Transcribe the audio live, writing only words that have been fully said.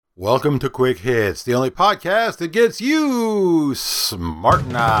Welcome to Quick Hits, the only podcast that gets you smartenized.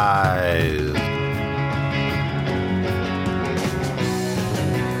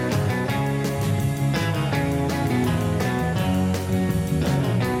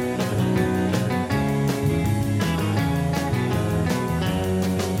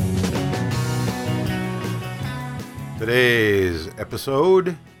 Today's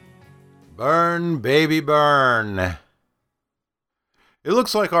episode, Burn Baby Burn. It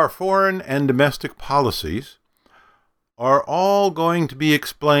looks like our foreign and domestic policies are all going to be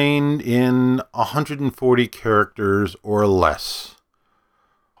explained in 140 characters or less.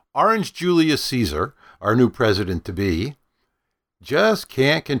 Orange Julius Caesar, our new president-to-be, just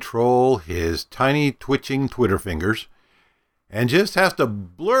can't control his tiny twitching Twitter fingers and just has to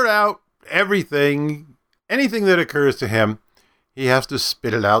blurt out anything that occurs to him. He has to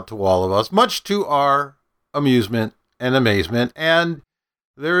spit it out to all of us, much to our amusement and amazement. And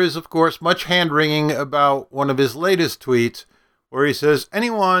there is, of course, much hand-wringing about one of his latest tweets where he says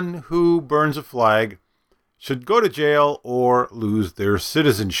anyone who burns a flag should go to jail or lose their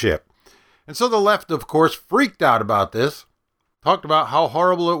citizenship. And so the left, of course, freaked out about this, talked about how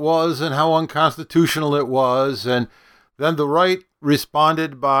horrible it was and how unconstitutional it was, and then the right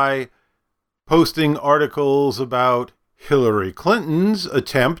responded by posting articles about Hillary Clinton's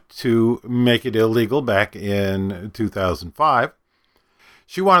attempt to make it illegal back in 2005.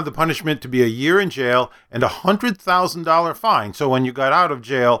 She wanted the punishment to be a year in jail and a $100,000 fine. So when you got out of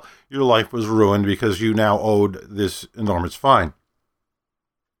jail, your life was ruined because you now owed this enormous fine.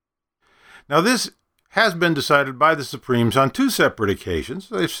 Now, this has been decided by the Supremes on two separate occasions.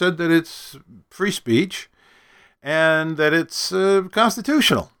 They've said that it's free speech and that it's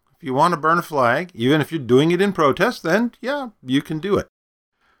constitutional. If you want to burn a flag, even if you're doing it in protest, then yeah, you can do it.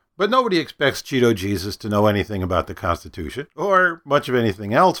 But nobody expects Cheeto Jesus to know anything about the Constitution, or much of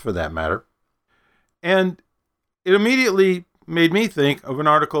anything else for that matter. And it immediately made me think of an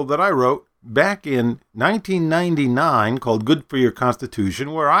article that I wrote back in 1999 called Good for Your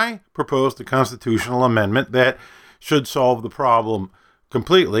Constitution, where I proposed a constitutional amendment that should solve the problem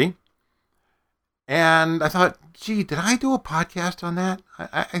completely. And I thought, gee, did I do a podcast on that?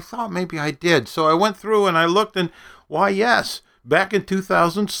 I thought maybe I did. So I went through and I looked, and why, yes. Back in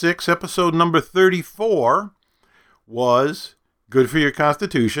 2006, episode number 34 was Good for Your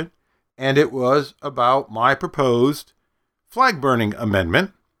Constitution, and it was about my proposed flag burning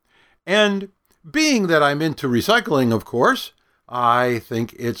amendment. And being that I'm into recycling, of course, I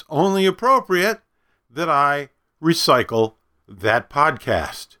think it's only appropriate that I recycle that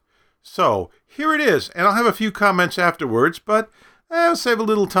podcast. So here it is, and I'll have a few comments afterwards, but I'll save a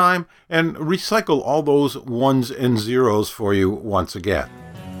little time and recycle all those ones and zeros for you once again.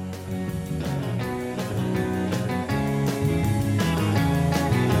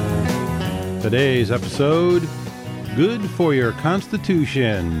 Today's episode, Good for Your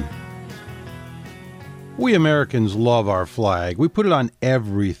Constitution. We Americans love our flag. We put it on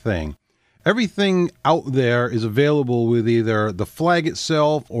everything. Everything out there is available with either the flag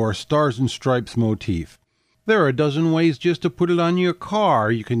itself or a Stars and Stripes motif. There are a dozen ways just to put it on your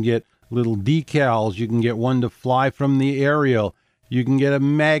car. You can get little decals. You can get one to fly from the aerial. You can get a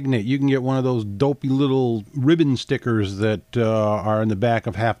magnet. You can get one of those dopey little ribbon stickers that are in the back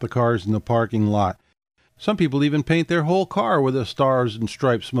of half the cars in the parking lot. Some people even paint their whole car with a Stars and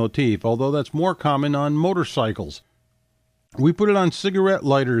Stripes motif, although that's more common on motorcycles. We put it on cigarette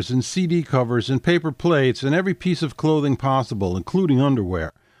lighters and CD covers and paper plates and every piece of clothing possible, including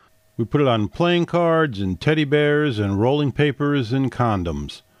underwear. We put it on playing cards and teddy bears and rolling papers and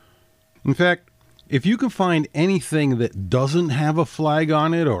condoms. In fact, if you can find anything that doesn't have a flag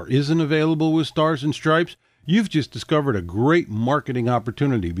on it or isn't available with Stars and Stripes, you've just discovered a great marketing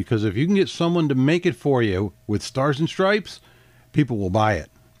opportunity, because if you can get someone to make it for you with Stars and Stripes, people will buy it.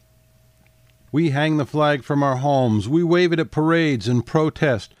 We hang the flag from our homes. We wave it at parades and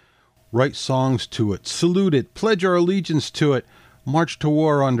protest, write songs to it, salute it, pledge our allegiance to it, march to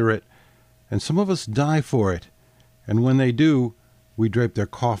war under it, and some of us die for it, and when they do, we drape their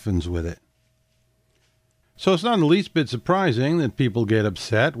coffins with it. So it's not the least bit surprising that people get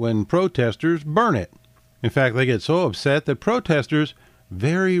upset when protesters burn it. In fact, they get so upset that protesters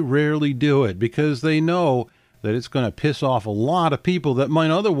very rarely do it, because they know that it's going to piss off a lot of people that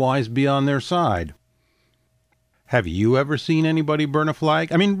might otherwise be on their side. Have you ever seen anybody burn a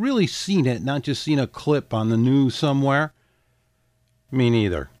flag? I mean, really seen it, not just seen a clip on the news somewhere? Me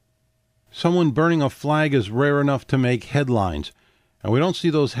neither. Someone burning a flag is rare enough to make headlines, and we don't see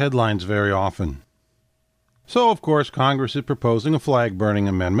those headlines very often. So, of course, Congress is proposing a flag burning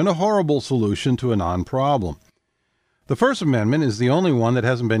amendment, a horrible solution to a non-problem. The First Amendment is the only one that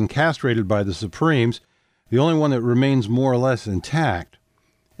hasn't been castrated by the Supremes, the only one that remains more or less intact.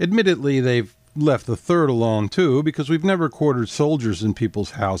 Admittedly, they've left the third alone, too, because we've never quartered soldiers in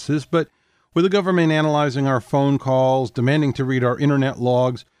people's houses, but with the government analyzing our phone calls, demanding to read our internet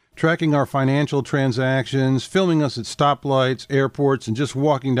logs, tracking our financial transactions, filming us at stoplights, airports, and just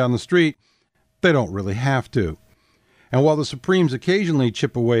walking down the street, they don't really have to. And while the Supremes occasionally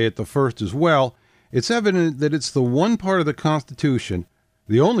chip away at the first as well, it's evident that it's the one part of the Constitution,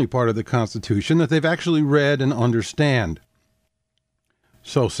 the only part of the Constitution, that they've actually read and understand.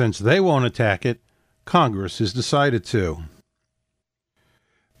 So since they won't attack it, Congress has decided to.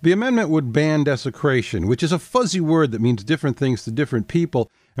 The amendment would ban desecration, which is a fuzzy word that means different things to different people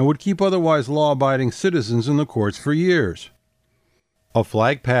and would keep otherwise law-abiding citizens in the courts for years. A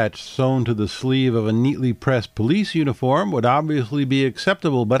flag patch sewn to the sleeve of a neatly pressed police uniform would obviously be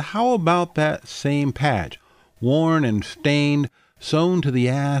acceptable, but how about that same patch, worn and stained, sewn to the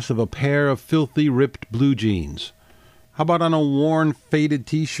ass of a pair of filthy ripped blue jeans? How about on a worn, faded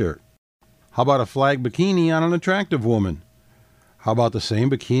t-shirt? How about a flag bikini on an attractive woman? How about the same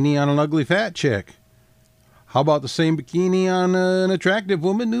bikini on an ugly fat chick? How about the same bikini on an attractive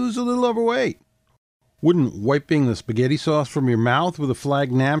woman who's a little overweight? Wouldn't wiping the spaghetti sauce from your mouth with a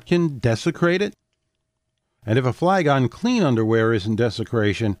flag napkin desecrate it? And if a flag on clean underwear isn't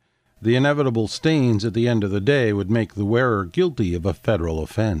desecration, the inevitable stains at the end of the day would make the wearer guilty of a federal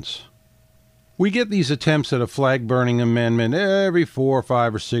offense. We get these attempts at a flag-burning amendment every 4,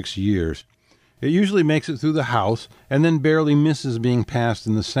 5, or 6 years. It usually makes it through the House and then barely misses being passed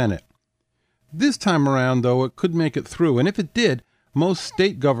in the Senate. This time around, though, it could make it through, and if it did, most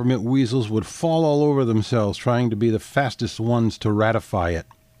state government weasels would fall all over themselves trying to be the fastest ones to ratify it.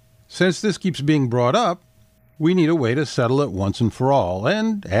 Since this keeps being brought up, we need a way to settle it once and for all,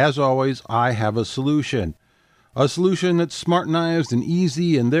 and, as always, I have a solution. A solution that's smart-knifed and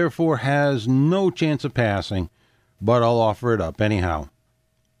easy and therefore has no chance of passing, but I'll offer it up anyhow.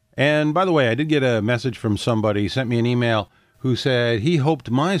 And, by the way, I did get a message from somebody, sent me an email, who said he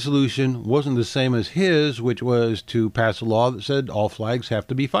hoped my solution wasn't the same as his, which was to pass a law that said all flags have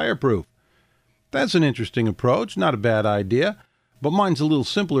to be fireproof. That's an interesting approach, not a bad idea, but mine's a little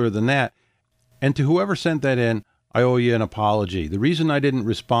simpler than that. And to whoever sent that in, I owe you an apology. The reason I didn't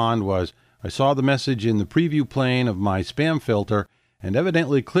respond was I saw the message in the preview pane of my spam filter and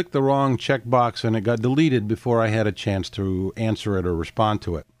evidently clicked the wrong checkbox and it got deleted before I had a chance to answer it or respond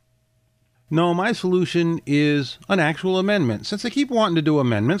to it. No, my solution is an actual amendment. Since they keep wanting to do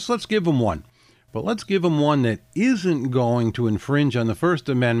amendments, let's give them one. But let's give them one that isn't going to infringe on the First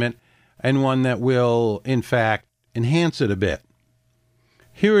Amendment and one that will, in fact, enhance it a bit.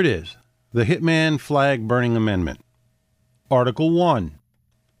 Here it is, the Hitman Flag Burning Amendment. Article 1.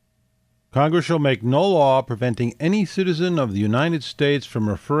 Congress shall make no law preventing any citizen of the United States from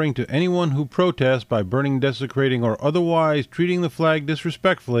referring to anyone who protests by burning, desecrating, or otherwise treating the flag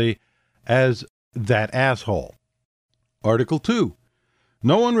disrespectfully as that asshole. Article 2.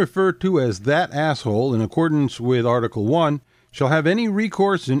 No one referred to as that asshole in accordance with Article 1 shall have any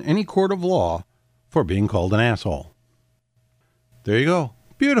recourse in any court of law for being called an asshole. There you go.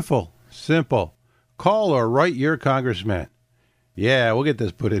 Beautiful. Simple. Call or write your congressman. Yeah, we'll get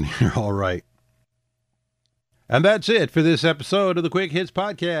this put in here all right. And that's it for this episode of the Quick Hits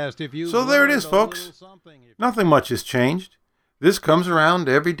Podcast. So there it is, folks. Nothing much has changed. This comes around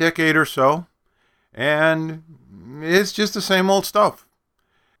every decade or so, and it's just the same old stuff.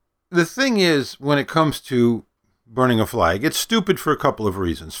 The thing is, when it comes to burning a flag, it's stupid for a couple of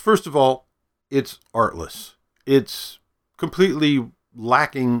reasons. First of all, it's artless. It's completely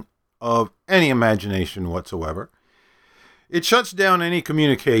lacking of any imagination whatsoever. It shuts down any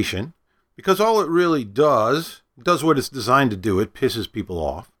communication, because all it really does what it's designed to do. It pisses people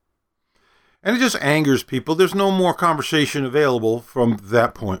off. And it just angers people. There's no more conversation available from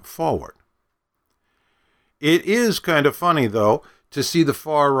that point forward. It is kind of funny, though, to see the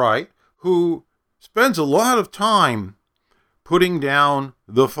far right, who spends a lot of time putting down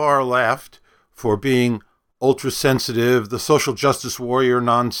the far left for being ultra-sensitive, the social justice warrior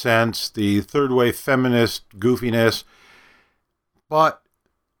nonsense, the third-wave feminist goofiness, but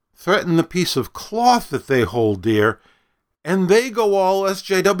threaten the piece of cloth that they hold dear, and they go all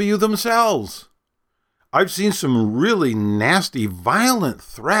SJW themselves. I've seen some really nasty, violent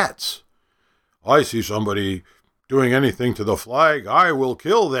threats. I see somebody doing anything to the flag, I will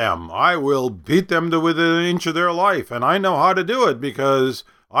kill them. I will beat them to within an inch of their life, and I know how to do it because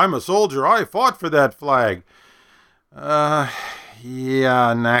I'm a soldier. I fought for that flag. Yeah,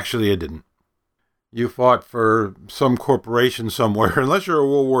 and actually I didn't. You fought for some corporation somewhere, unless you're a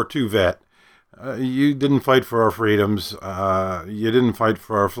World War II vet. you didn't fight for our freedoms. You didn't fight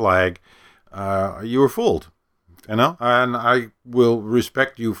for our flag. You were fooled, and I will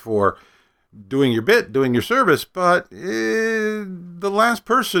respect you for doing your bit, doing your service, but the last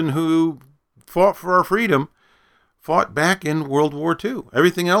person who fought for our freedom fought back in World War II.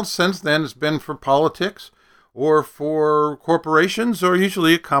 Everything else since then has been for politics or for corporations, or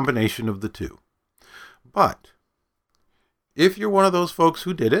usually a combination of the two. But if you're one of those folks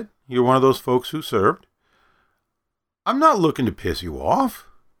who did it, you're one of those folks who served, I'm not looking to piss you off.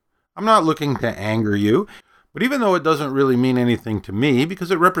 I'm not looking to anger you. But even though it doesn't really mean anything to me,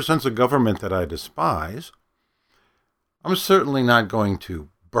 because it represents a government that I despise, I'm certainly not going to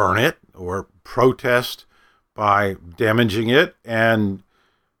burn it or protest by damaging it and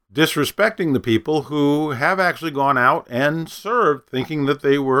disrespecting the people who have actually gone out and served thinking that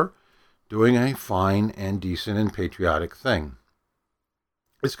they were doing a fine and decent and patriotic thing.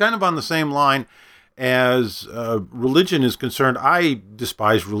 It's kind of on the same line as religion is concerned. I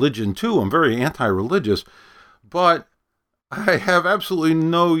despise religion too. I'm very anti-religious, but I have absolutely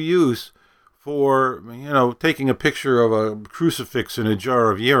no use for, taking a picture of a crucifix in a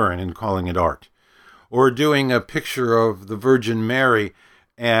jar of urine and calling it art, or doing a picture of the Virgin Mary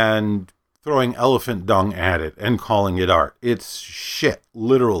and throwing elephant dung at it and calling it art. It's shit,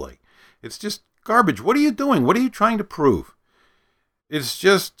 literally. It's just garbage. What are you doing? What are you trying to prove? It's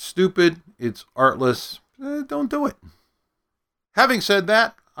just stupid. It's artless. Don't do it. Having said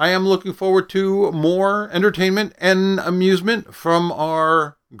that, I am looking forward to more entertainment and amusement from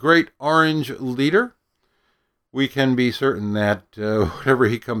our great orange leader. We can be certain that whatever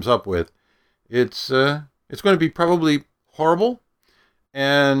he comes up with, it's going to be probably horrible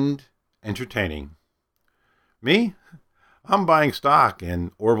and entertaining. Me? I'm buying stock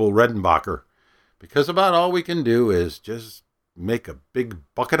in Orville Redenbacher, because about all we can do is just make a big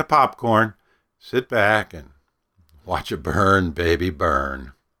bucket of popcorn, sit back, and watch it burn, baby,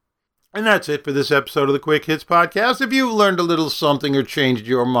 burn. And that's it for this episode of the Quick Hits Podcast. If you learned a little something or changed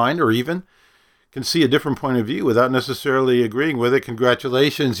your mind, or even can see a different point of view without necessarily agreeing with it,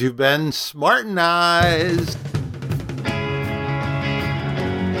 congratulations, you've been smartenized.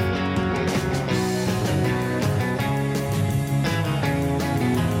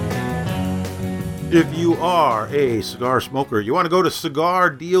 If you are a cigar smoker, you want to go to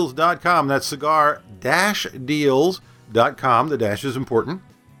cigardeals.com. That's cigar-deals.com. The dash is important.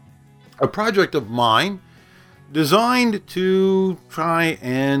 A project of mine designed to try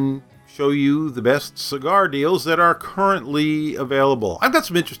and show you the best cigar deals that are currently available. I've got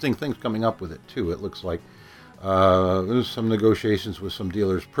some interesting things coming up with it, too, it looks like. There's some negotiations with some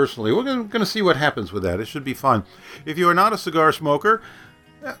dealers personally. We're going to see what happens with that. It should be fun. If you are not a cigar smoker,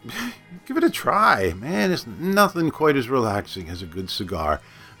 give it a try, man. It's nothing quite as relaxing as a good cigar,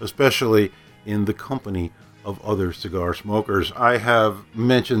 especially in the company of other cigar smokers. I have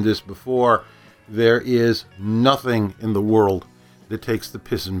mentioned this before. There is nothing in the world that takes the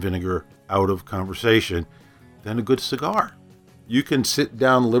piss and vinegar out of conversation than a good cigar. You can sit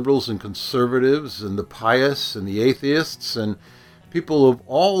down liberals and conservatives and the pious and the atheists and people of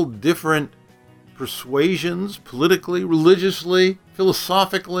all different persuasions, politically, religiously,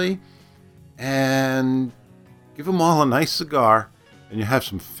 philosophically, and give them all a nice cigar, and you have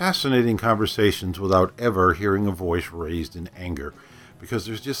some fascinating conversations without ever hearing a voice raised in anger, because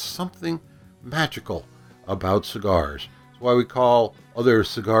there's just something magical about cigars. That's why we call other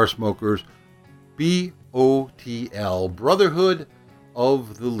cigar smokers BOTL, Brotherhood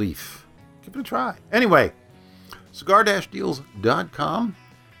of the Leaf. Give it a try. Anyway, cigar-deals.com.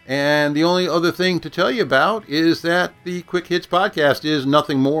 And the only other thing to tell you about is that the Quick Hits Podcast is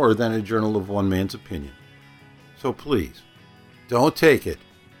nothing more than a journal of one man's opinion. So please, don't take it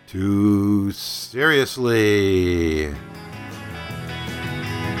too seriously.